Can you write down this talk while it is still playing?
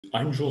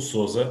I'm Joao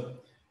Sousa,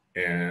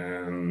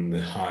 and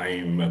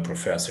I'm a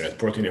professor at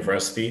Port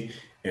University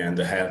and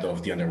the head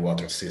of the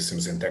Underwater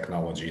Systems and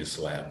Technologies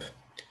Lab.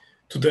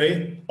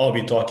 Today, I'll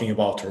be talking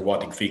about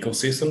robotic vehicle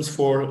systems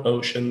for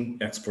ocean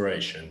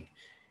exploration.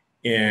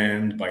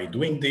 And by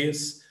doing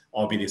this,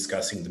 I'll be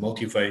discussing the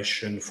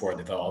motivation for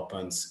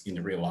developments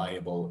in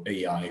reliable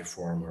AI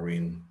for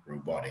marine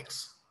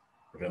robotics,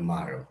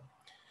 REMARO.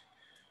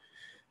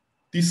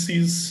 This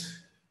is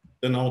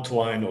an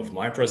outline of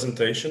my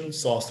presentation.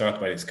 So I'll start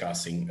by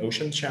discussing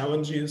ocean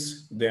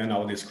challenges. Then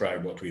I'll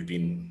describe what we've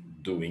been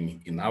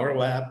doing in our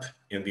lab.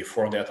 And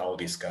before that, I'll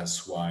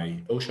discuss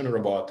why ocean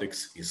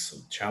robotics is so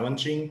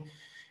challenging.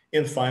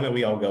 And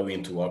finally, I'll go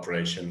into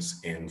operations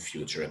and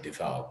future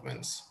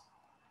developments.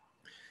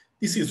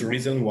 This is the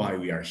reason why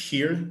we are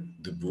here,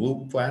 the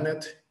blue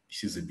planet.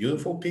 This is a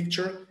beautiful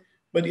picture,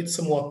 but it's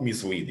somewhat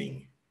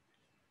misleading.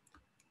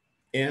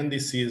 And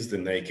this is the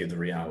naked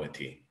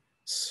reality.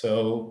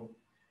 So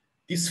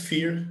this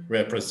sphere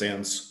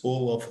represents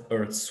all of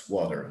Earth's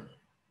water,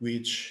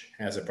 which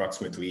has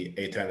approximately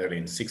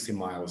 860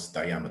 miles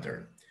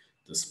diameter.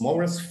 The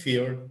smaller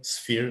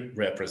sphere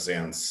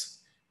represents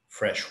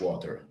fresh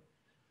water.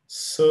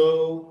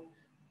 So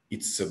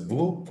it's a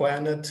blue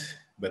planet,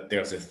 but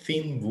there's a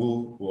thin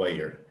blue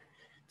layer.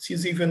 This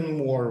is even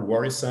more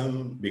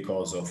worrisome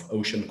because of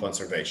ocean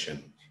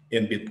conservation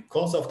and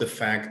because of the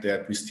fact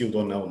that we still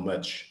don't know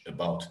much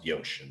about the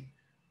ocean.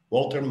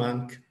 Walter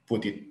Munk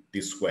put it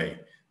this way: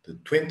 the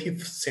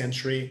 20th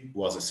century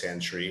was a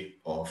century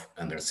of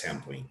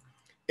undersampling.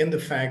 And the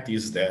fact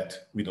is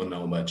that we don't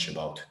know much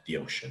about the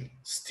ocean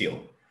still.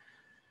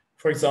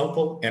 For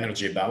example,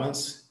 energy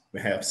balance, we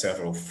have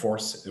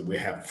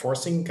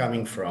forcing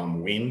coming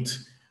from wind,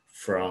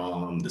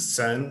 from the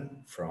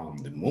sun, from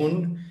the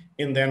moon,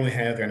 and then we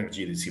have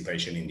energy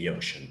dissipation in the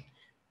ocean.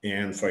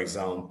 And for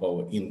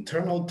example,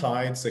 internal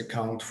tides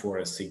account for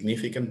a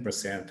significant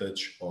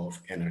percentage of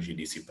energy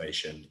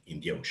dissipation in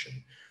the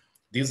ocean.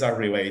 These are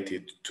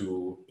related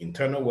to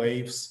internal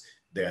waves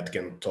that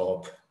can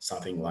top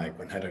something like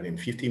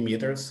 150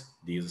 meters.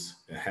 These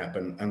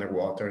happen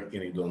underwater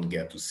and you don't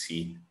get to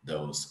see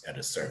those at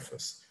the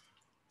surface.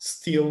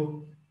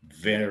 Still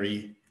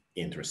very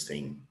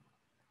interesting.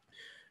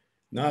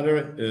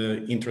 Another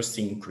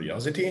interesting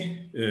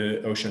curiosity,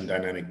 ocean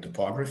dynamic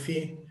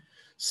topography.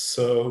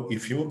 So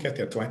if you look at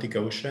the Atlantic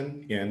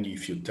Ocean and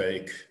if you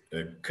take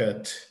a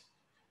cut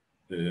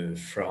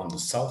from the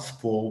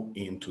South Pole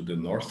into the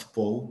North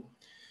Pole,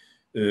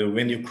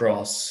 when you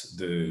cross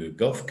the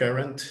Gulf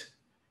Current,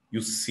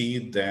 you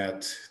see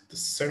that the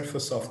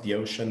surface of the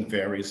ocean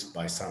varies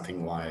by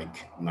something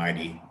like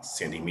 90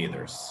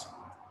 centimeters.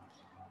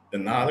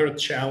 Another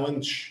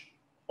challenge,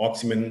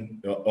 oxygen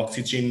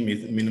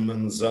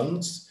minimum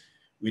zones,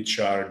 which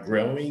are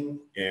growing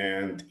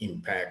and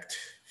impact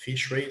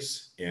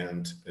fisheries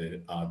and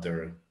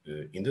other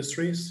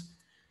industries.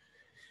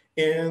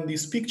 And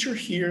this picture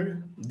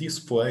here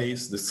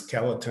displays the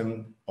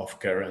skeleton of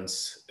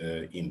currents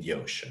in the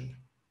ocean.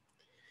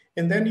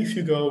 And then if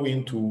you go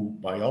into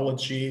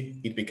biology,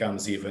 it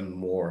becomes even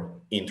more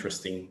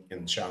interesting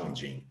and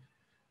challenging.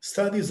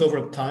 Studies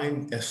over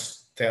time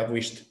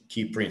established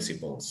key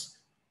principles.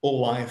 All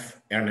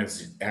life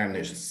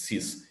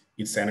harnesses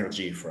its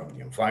energy from the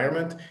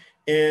environment,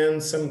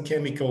 and some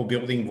chemical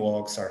building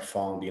blocks are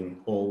found in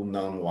all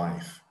known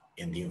life.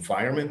 And the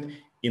environment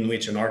in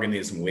which an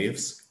organism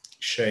lives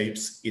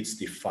shapes its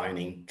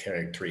defining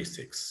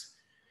characteristics.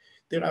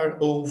 There are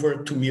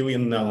over 2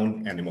 million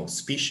known animal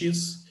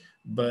species,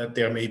 but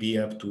there may be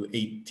up to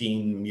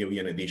 18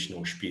 million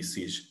additional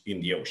species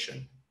in the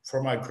ocean.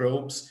 For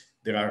microbes,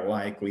 there are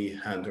likely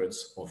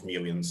hundreds of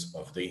millions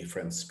of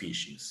different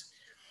species.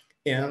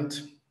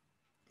 And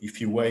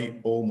if you weigh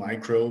all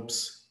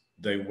microbes,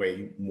 they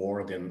weigh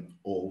more than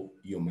all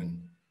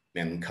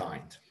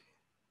mankind.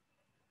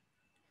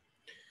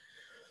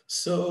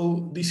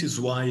 So this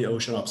is why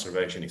ocean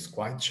observation is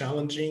quite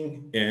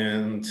challenging.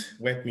 And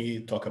let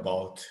me talk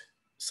about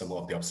some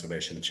of the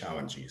observation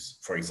challenges.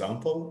 For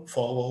example,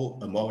 follow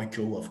a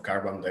molecule of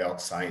carbon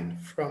dioxide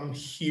from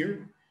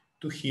here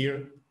to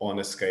here on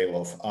a scale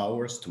of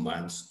hours to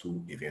months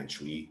to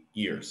eventually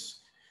years.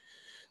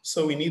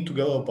 So we need to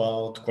go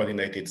about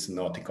coordinated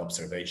synoptic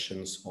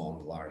observations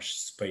on large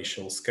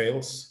spatial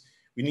scales.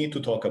 We need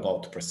to talk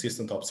about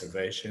persistent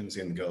observations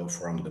and go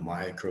from the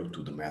micro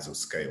to the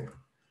mesoscale.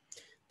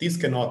 This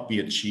cannot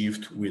be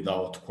achieved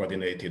without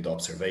coordinated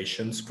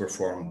observations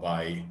performed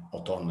by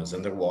autonomous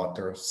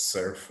underwater,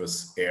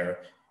 surface, air,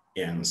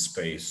 and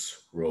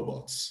space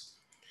robots.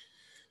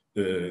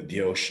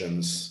 The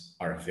oceans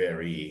are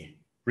very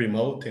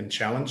remote and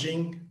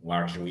challenging,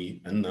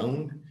 largely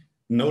unknown,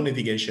 no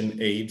navigation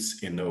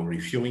aids and no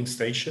refueling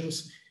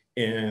stations,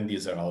 and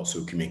these are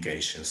also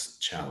communications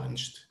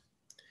challenged.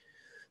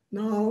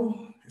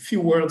 Now, a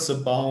few words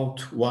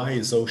about why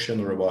is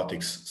ocean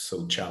robotics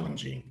so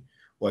challenging.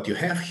 What you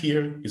have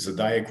here is a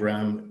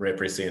diagram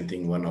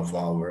representing one of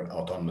our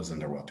autonomous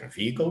underwater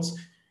vehicles.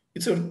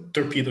 It's a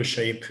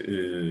torpedo-shaped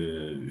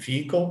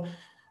vehicle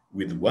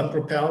with one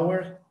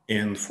propeller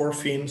and 4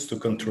 fins to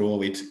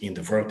control it in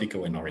the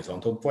vertical and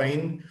horizontal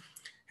plane,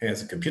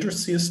 has a computer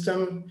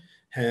system,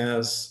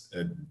 has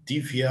a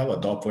DVL, a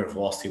Doppler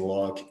velocity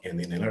log, and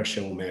an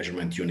inertial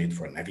measurement unit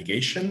for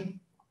navigation,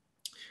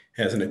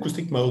 has an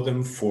acoustic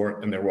modem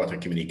for underwater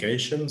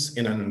communications,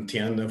 and an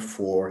antenna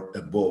for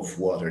above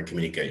water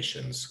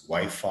communications,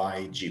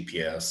 Wi-Fi,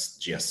 GPS,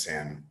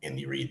 GSM, and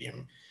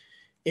Iridium.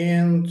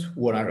 And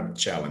what are the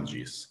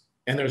challenges?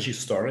 Energy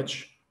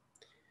storage,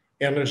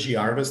 energy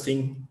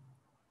harvesting,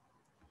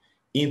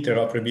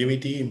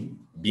 interoperability,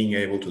 being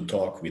able to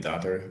talk with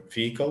other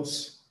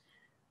vehicles.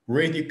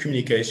 Radio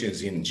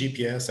communications in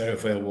GPS are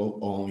available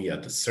only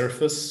at the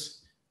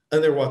surface.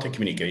 Underwater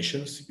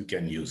communications, you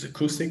can use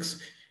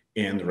acoustics,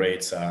 and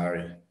rates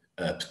are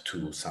up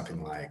to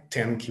something like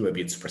 10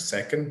 kilobits per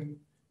second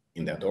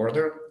in that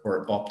order,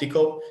 or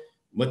optical,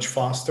 much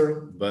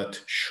faster,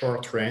 but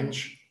short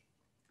range.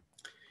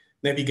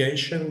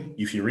 Navigation,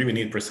 if you really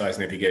need precise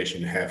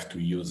navigation, you have to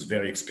use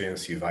very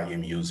expensive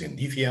IMUs and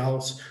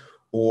DVLs,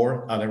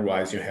 or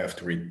otherwise you have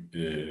to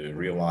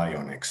rely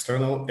on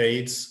external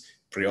aids,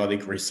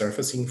 periodic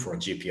resurfacing for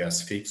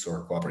GPS fixed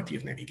or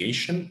cooperative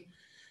navigation.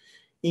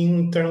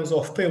 In terms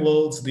of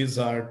payloads, these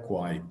are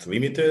quite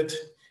limited,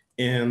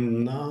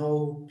 and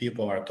now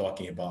people are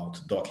talking about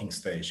docking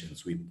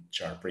stations,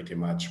 which are pretty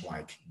much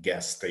like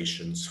gas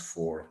stations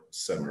for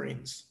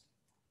submarines.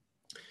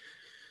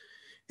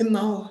 And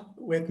now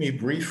let me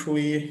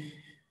briefly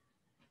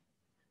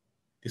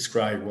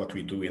describe what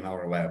we do in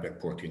our lab at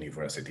Port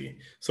University.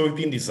 So we've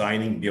been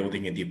designing,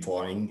 building, and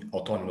deploying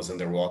autonomous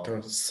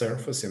underwater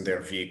surface and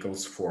air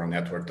vehicles for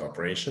networked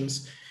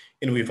operations.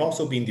 And we've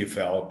also been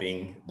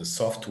developing the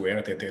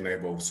software that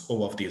enables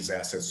all of these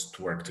assets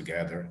to work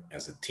together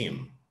as a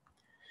team.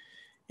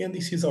 And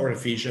this is our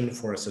vision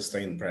for a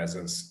sustained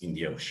presence in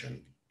the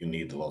ocean. You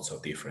need lots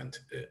of different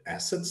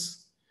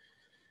assets,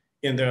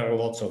 and there are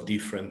lots of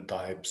different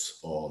types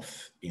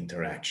of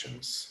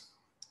interactions.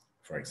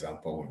 For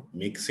example,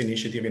 mixed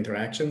initiative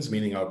interactions,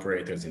 meaning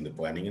operators in the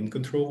planning and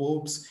control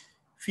loops.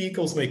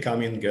 Vehicles may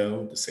come and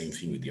go, the same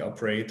thing with the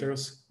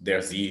operators.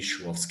 There's the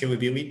issue of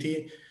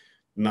scalability.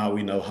 Now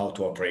we know how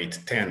to operate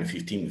 10,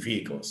 15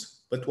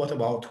 vehicles, but what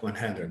about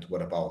 100?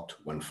 What about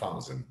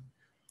 1,000?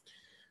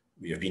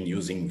 We have been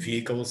using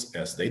vehicles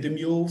as data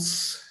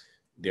mules.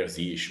 There's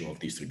the issue of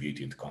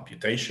distributed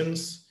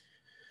computations.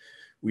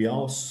 We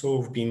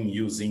also have been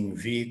using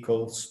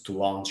vehicles to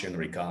launch and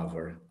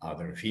recover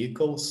other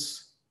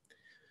vehicles.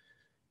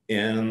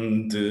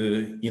 And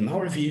in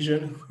our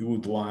vision, we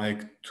would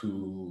like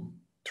to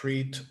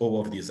treat all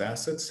of these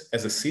assets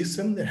as a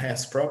system that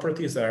has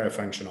properties that are a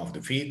function of the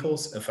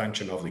vehicles, a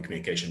function of the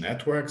communication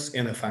networks,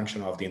 and a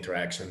function of the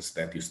interactions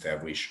that you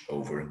establish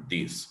over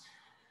these.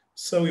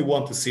 So we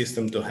want the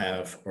system to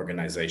have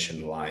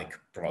organization-like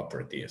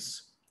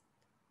properties.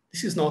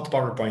 This is not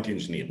PowerPoint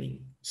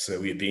engineering. So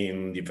we've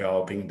been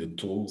developing the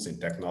tools and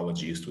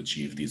technologies to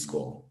achieve this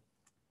goal.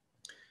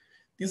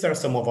 These are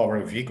some of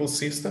our vehicle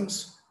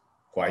systems,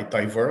 quite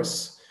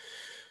diverse.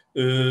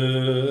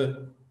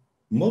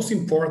 Most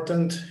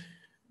important,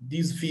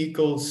 these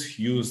vehicles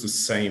use the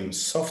same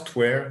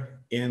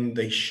software and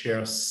they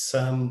share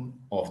some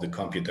of the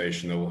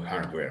computational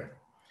hardware.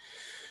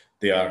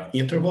 They are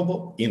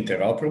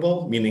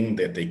interoperable, meaning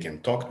that they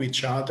can talk to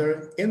each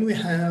other, and we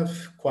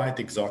have quite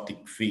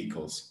exotic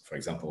vehicles, for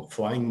example,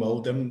 flying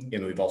modem,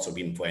 and we've also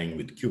been playing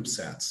with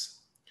CubeSats.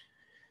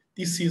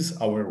 This is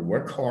our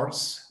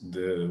workhorse,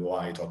 the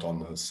light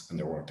autonomous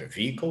underwater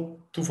vehicle,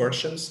 2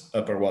 versions,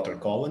 upper water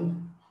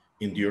column,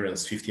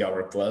 endurance 50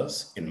 hour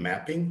plus, and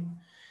mapping.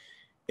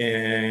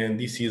 And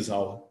this is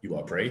how you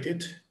operate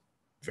it.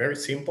 Very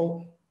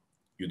simple.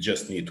 You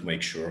just need to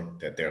make sure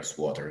that there's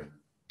water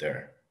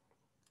there.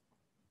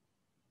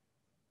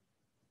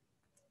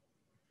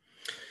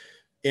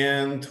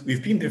 And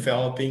we've been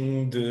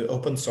developing the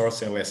open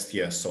source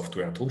LSTS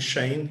software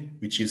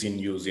toolchain, which is in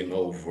use in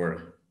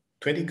over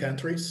 20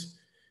 countries.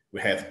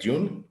 We have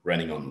Dune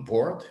running on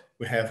board.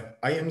 We have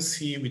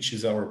IMC, which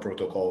is our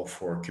protocol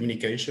for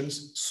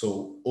communications.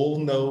 So all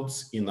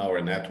nodes in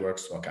our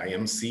networks like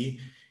IMC.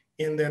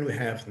 And then we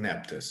have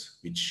Neptus,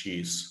 which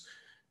is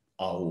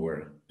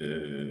our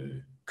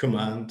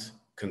command,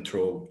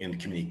 control, and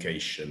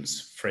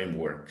communications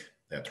framework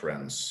that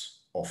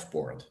runs off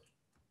board.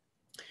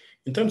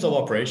 In terms of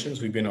operations,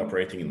 we've been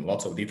operating in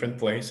lots of different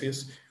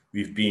places.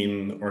 We've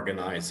been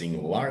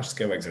organizing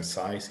large-scale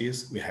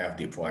exercises. We have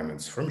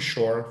deployments from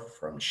shore,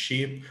 from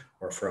ship,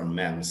 or from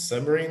manned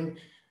submarine.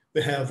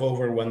 We have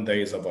over 1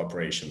 day of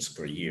operations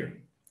per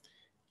year.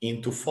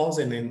 In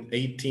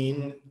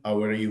 2018,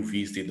 our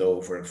UVs did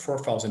over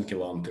 4,000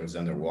 kilometers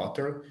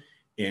underwater,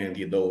 and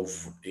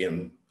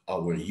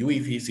our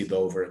UAVs did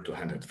over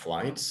 200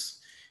 flights.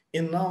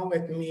 And now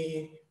let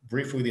me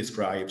briefly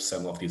describe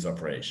some of these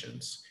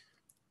operations.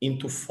 In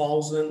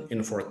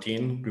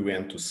 2014, we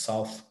went to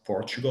southern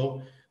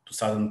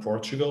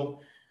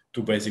Portugal,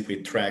 to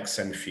basically track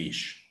some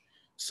fish.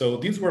 So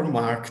these were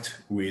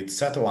marked with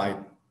satellite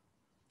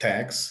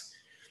tags,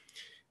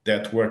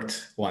 that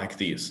worked like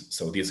this.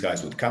 So these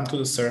guys would come to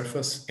the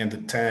surface and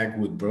the tag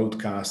would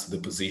broadcast the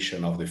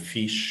position of the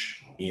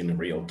fish in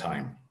real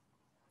time.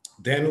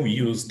 Then we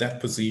use that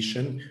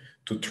position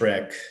to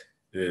track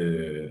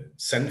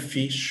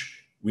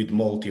sunfish with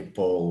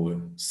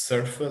multiple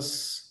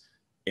surface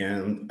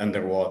and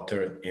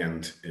underwater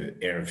and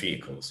air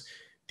vehicles.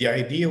 The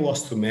idea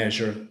was to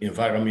measure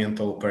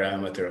environmental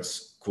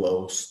parameters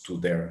close to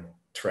their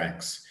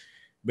tracks,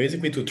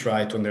 basically to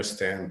try to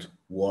understand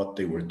what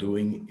they were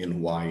doing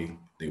and why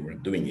they were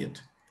doing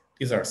it.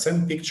 These are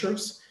some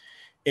pictures,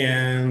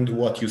 and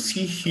what you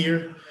see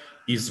here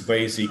is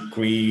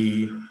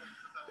basically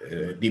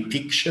a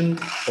depiction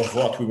of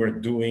what we were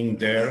doing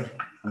there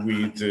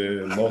with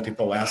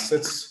multiple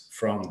assets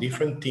from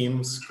different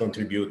teams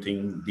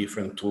contributing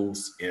different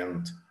tools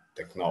and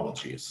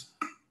technologies.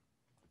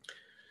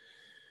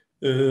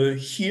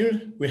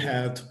 Here we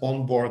had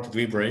onboard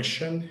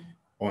deliberation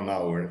on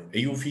our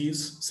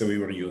AUVs. So we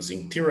were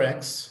using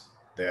T-Rex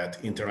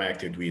that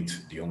interacted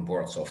with the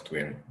onboard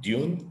software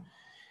Dune,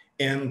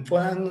 and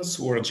plans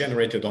were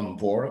generated on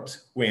board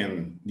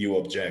when new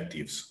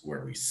objectives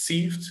were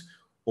received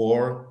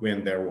or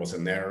when there was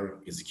an error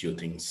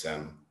executing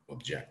some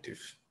objective.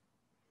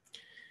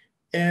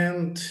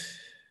 And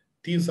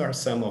these are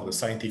some of the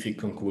scientific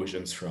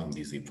conclusions from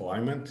this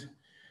deployment.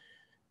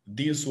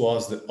 This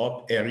was the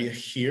up area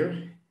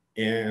here,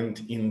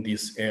 and in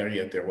this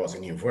area there was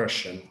an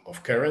inversion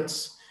of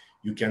currents.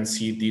 You can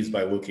see this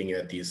by looking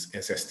at this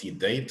SST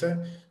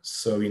data.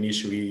 So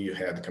initially you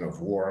had kind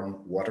of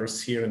warm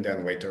waters here, and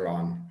then later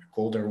on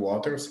colder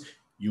waters.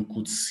 You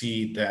could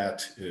see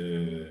that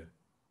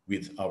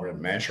with our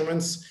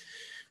measurements.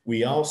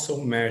 We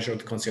also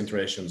measured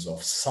concentrations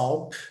of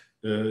salt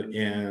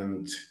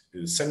and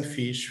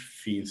sunfish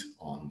feed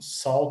on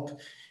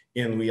salt.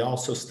 And we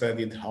also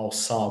studied how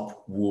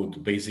salt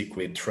would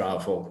basically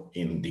travel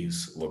in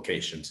these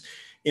locations.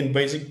 And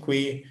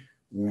basically,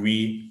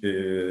 we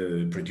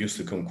produced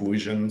the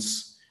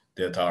conclusions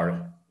that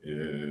are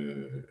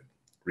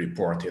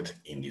reported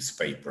in this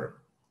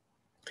paper.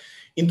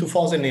 In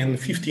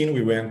 2015,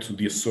 we went to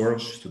the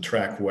Surge to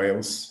track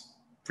whales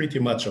pretty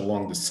much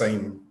along the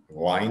same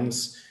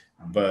lines,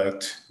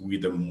 but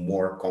with a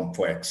more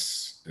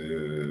complex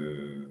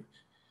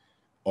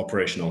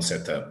operational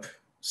setup.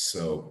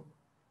 So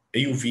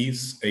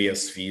AUVs,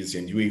 ASVs,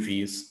 and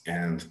UAVs,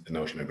 and an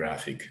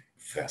oceanographic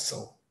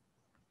vessel.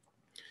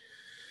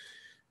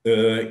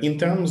 In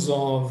terms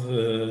of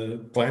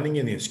planning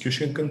and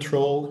execution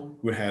control,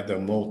 we had a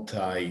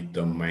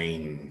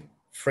multi-domain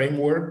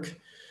framework.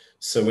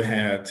 So we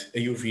had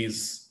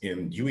AUVs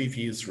and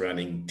UAVs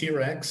running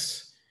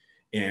T-Rex,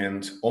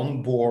 and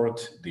on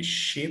board the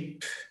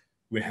ship,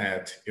 we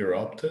had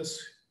Aeroptus,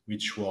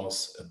 which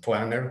was a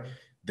planner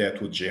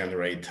that would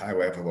generate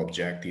high-level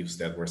objectives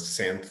that were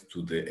sent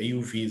to the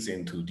AUVs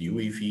and to the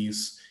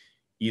UAVs,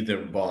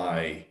 either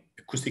by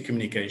acoustic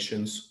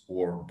communications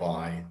or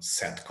by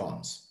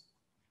SATCOMs.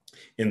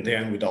 And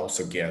then we'd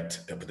also get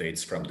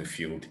updates from the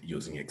field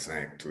using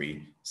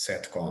exactly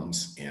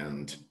SATCOMs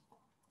and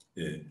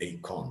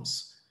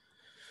ACOMs.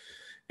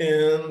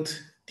 And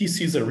this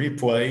is a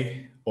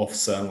replay of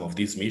some of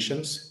these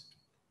missions.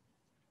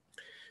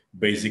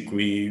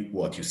 Basically,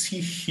 what you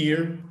see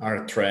here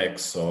are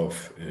tracks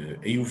of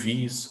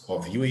AUVs,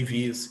 of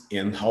UAVs,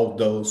 and how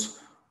those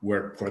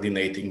were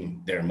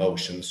coordinating their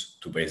motions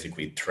to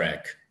basically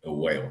track a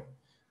whale.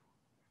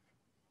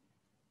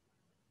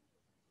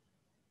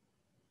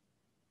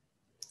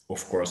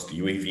 Of course, the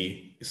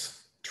UAV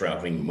is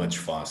traveling much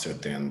faster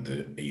than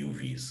the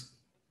AUVs.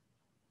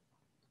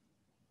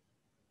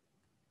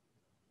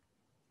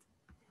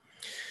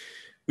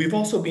 We've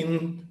also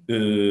been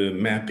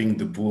mapping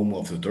the plume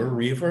of the Dour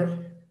River.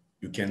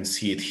 You can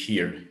see it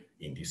here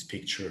in this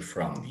picture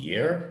from the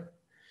air.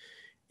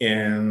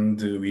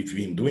 And we've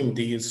been doing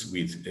this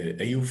with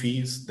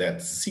AUVs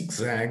that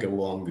zigzag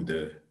along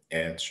the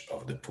edge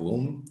of the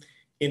plume.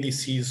 And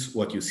this is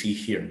what you see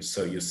here.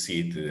 So you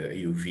see the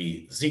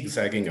AUV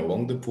zigzagging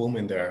along the plume,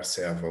 and there are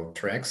several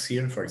tracks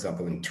here. For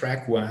example, in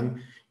track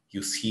 1,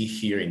 you see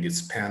here in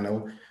this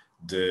panel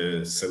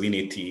the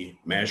salinity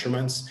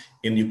measurements,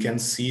 and you can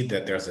see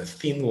that there's a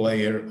thin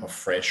layer of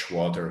fresh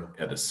water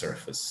at the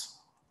surface.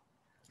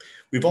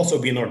 We've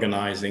also been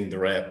organizing the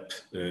REP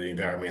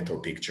environmental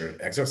picture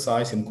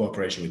exercise in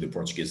cooperation with the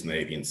Portuguese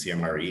Navy and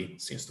CMRE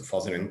since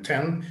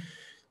 2010.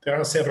 There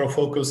are several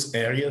focus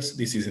areas.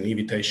 This is an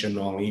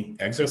invitation-only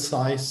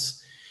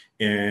exercise,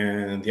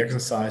 and the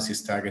exercise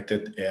is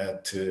targeted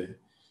at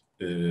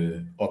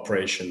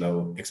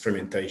operational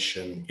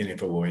experimentation and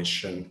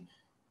evaluation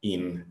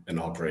in an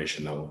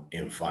operational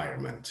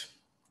environment.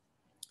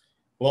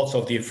 Lots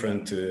of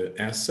different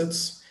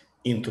assets.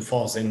 In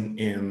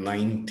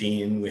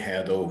 2019, we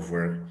had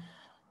over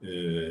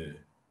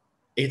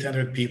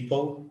 800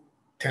 people,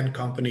 10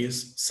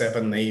 companies,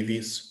 7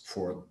 navies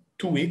for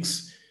 2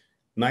 weeks,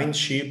 9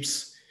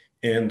 ships,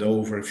 and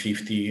over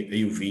 50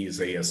 AUVs,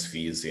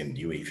 ASVs, and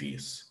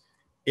UAVs.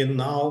 And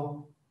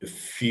now a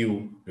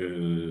few,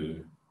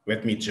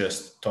 let me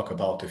just talk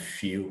about a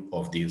few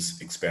of these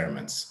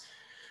experiments.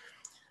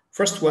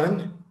 First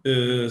one,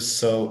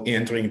 so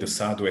entering the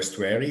Sado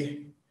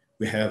estuary,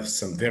 we have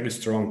some very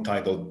strong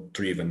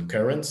tidal-driven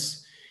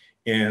currents.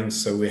 And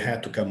so we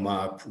had to come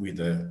up with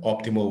the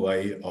optimal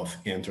way of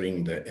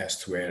entering the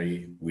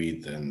estuary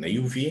with an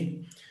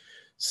AUV.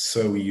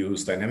 So we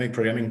use dynamic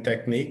programming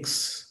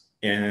techniques,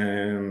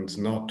 and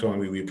not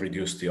only we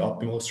produce the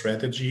optimal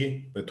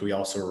strategy, but we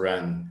also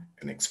ran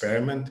an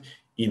experiment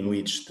in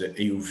which the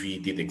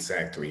AUV did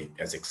exactly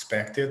as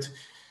expected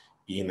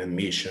in a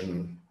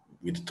mission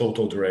with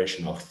total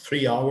duration of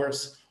 3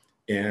 hours,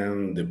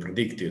 and the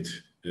predicted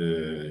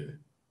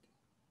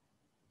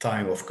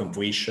time of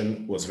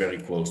completion was very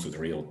close to the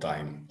real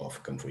time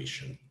of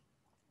completion.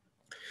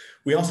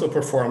 We also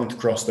performed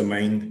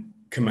cross-domain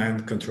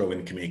command, control,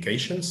 and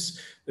communications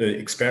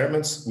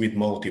experiments with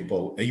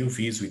multiple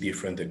AUVs with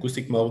different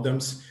acoustic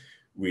modems,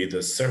 with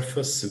a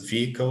surface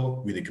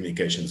vehicle, with a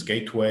communications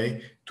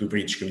gateway to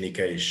bridge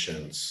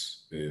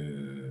communications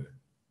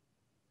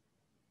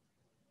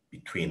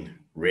between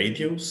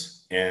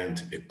radios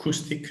and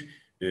acoustic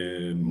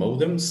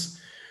modems.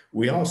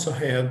 We also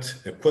had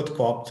a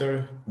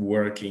quadcopter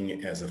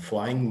working as a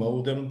flying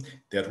modem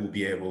that will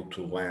be able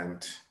to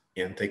land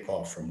and take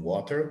off from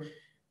water.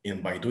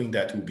 And by doing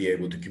that, we'll be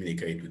able to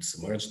communicate with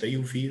submerged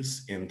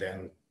AUVs and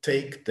then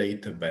take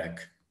data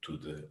back to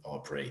the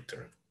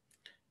operator.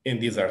 And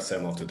these are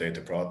some of the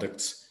data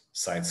products: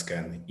 side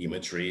scan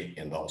imagery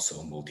and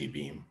also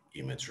multi-beam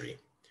imagery.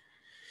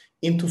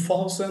 In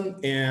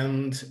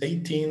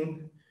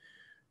 2018,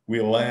 we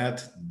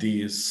led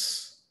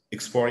this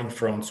exploring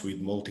fronts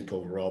with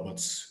multiple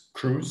robots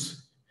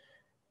cruise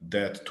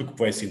that took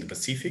place in the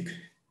Pacific,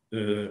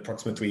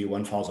 approximately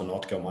 1,000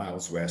 nautical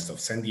miles west of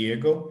San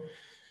Diego.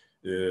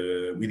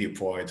 We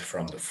deployed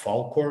from the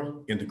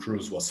Falcor, and the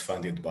cruise was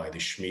funded by the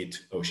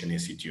Schmidt Ocean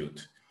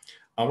Institute.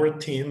 Our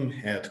team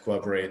had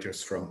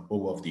collaborators from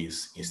all of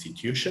these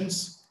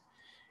institutions,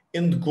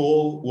 and the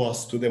goal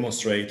was to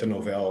demonstrate a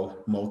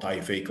novel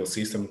multi-vehicle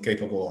system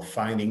capable of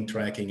finding,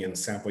 tracking, and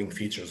sampling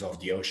features of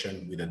the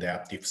ocean with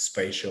adaptive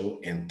spatial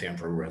and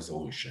temporal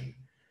resolution.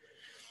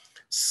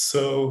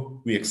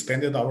 So we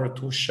expanded our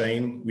tool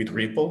chain with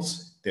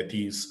Ripples, that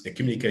is a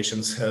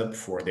communications hub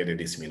for data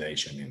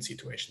dissemination and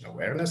situation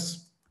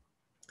awareness.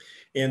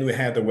 And we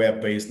had a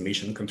web-based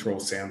mission control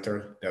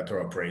center that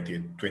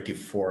operated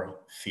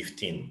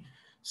 24/15.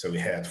 So we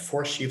had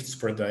 4 shifts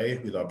per day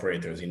with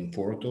operators in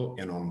Porto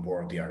and on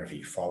board the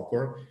RV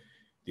Falcor.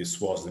 This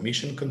was the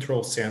mission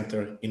control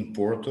center in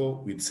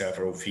Porto with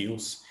several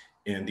views,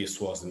 and this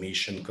was the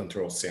mission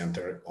control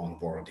center on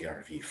board the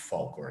RV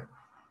Falcor.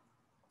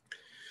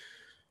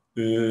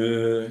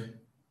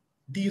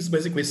 This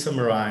basically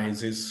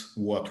summarizes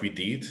what we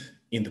did.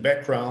 In the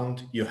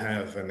background, you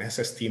have an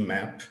SST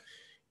map.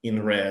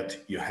 In red,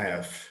 you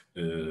have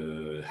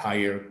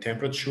higher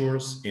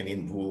temperatures, and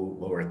in blue,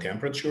 lower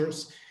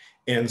temperatures.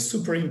 And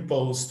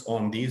superimposed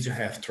on these, you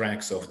have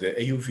tracks of the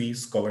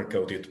AUVs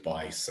color-coded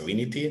by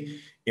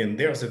salinity. And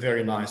there's a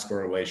very nice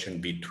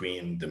correlation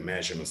between the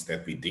measurements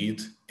that we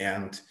did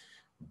and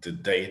the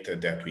data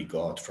that we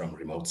got from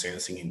remote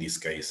sensing, in this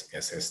case,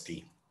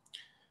 SST.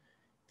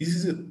 This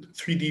is a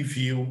 3D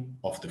view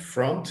of the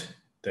front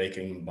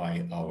taken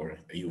by our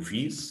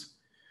AUVs.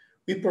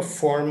 We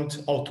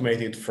performed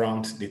automated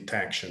front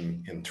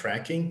detection and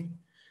tracking.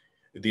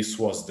 This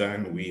was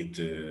done with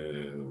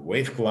the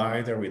Wave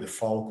Glider, with the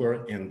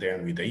Falcor, and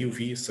then with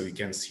AUV. So you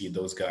can see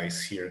those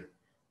guys here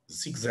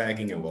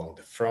zigzagging along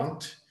the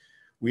front.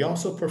 We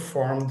also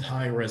performed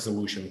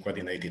high-resolution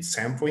coordinated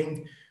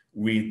sampling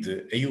with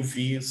the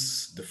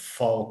AUVs, the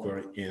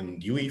Falcor,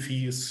 and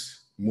UAVs,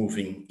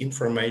 moving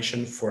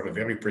information for a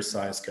very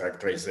precise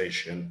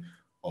characterization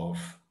of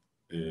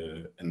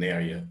an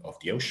area of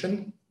the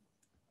ocean.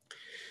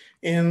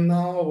 And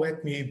now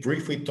let me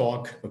briefly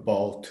talk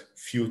about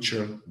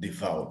future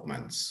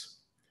developments.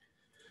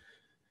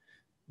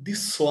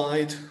 This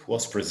slide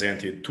was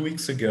presented 2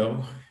 weeks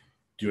ago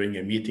during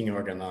a meeting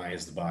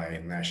organized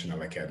by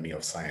National Academy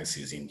of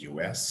Sciences in the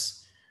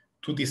US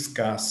to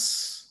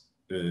discuss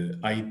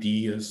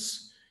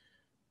ideas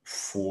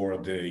for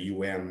the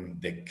UN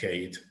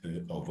Decade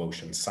of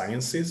Ocean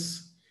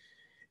Sciences.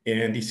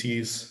 And this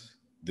is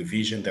the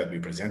vision that we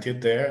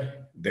presented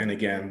there. Then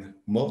again,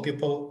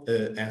 multiple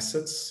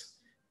assets,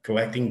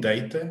 collecting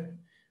data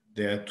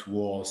that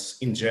was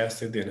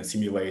ingested and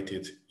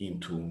assimilated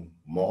into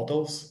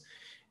models.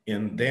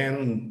 And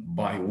then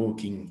by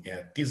looking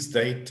at this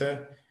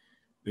data,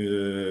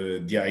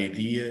 the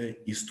idea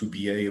is to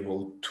be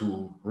able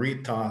to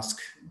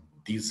retask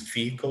these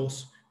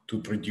vehicles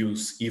to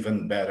produce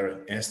even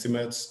better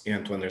estimates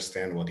and to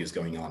understand what is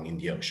going on in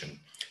the ocean.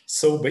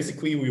 So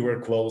basically, we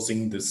were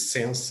closing the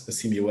sense,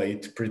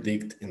 assimilate,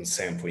 predict, and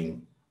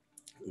sampling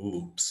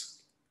loops.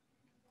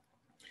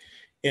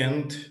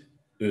 And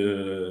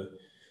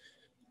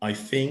I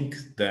think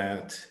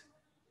that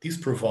this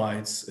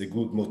provides a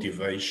good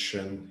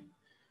motivation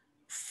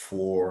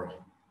for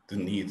the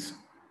need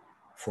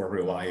for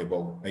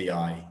reliable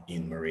AI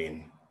in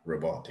marine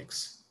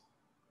robotics.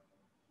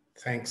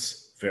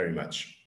 Thanks very much.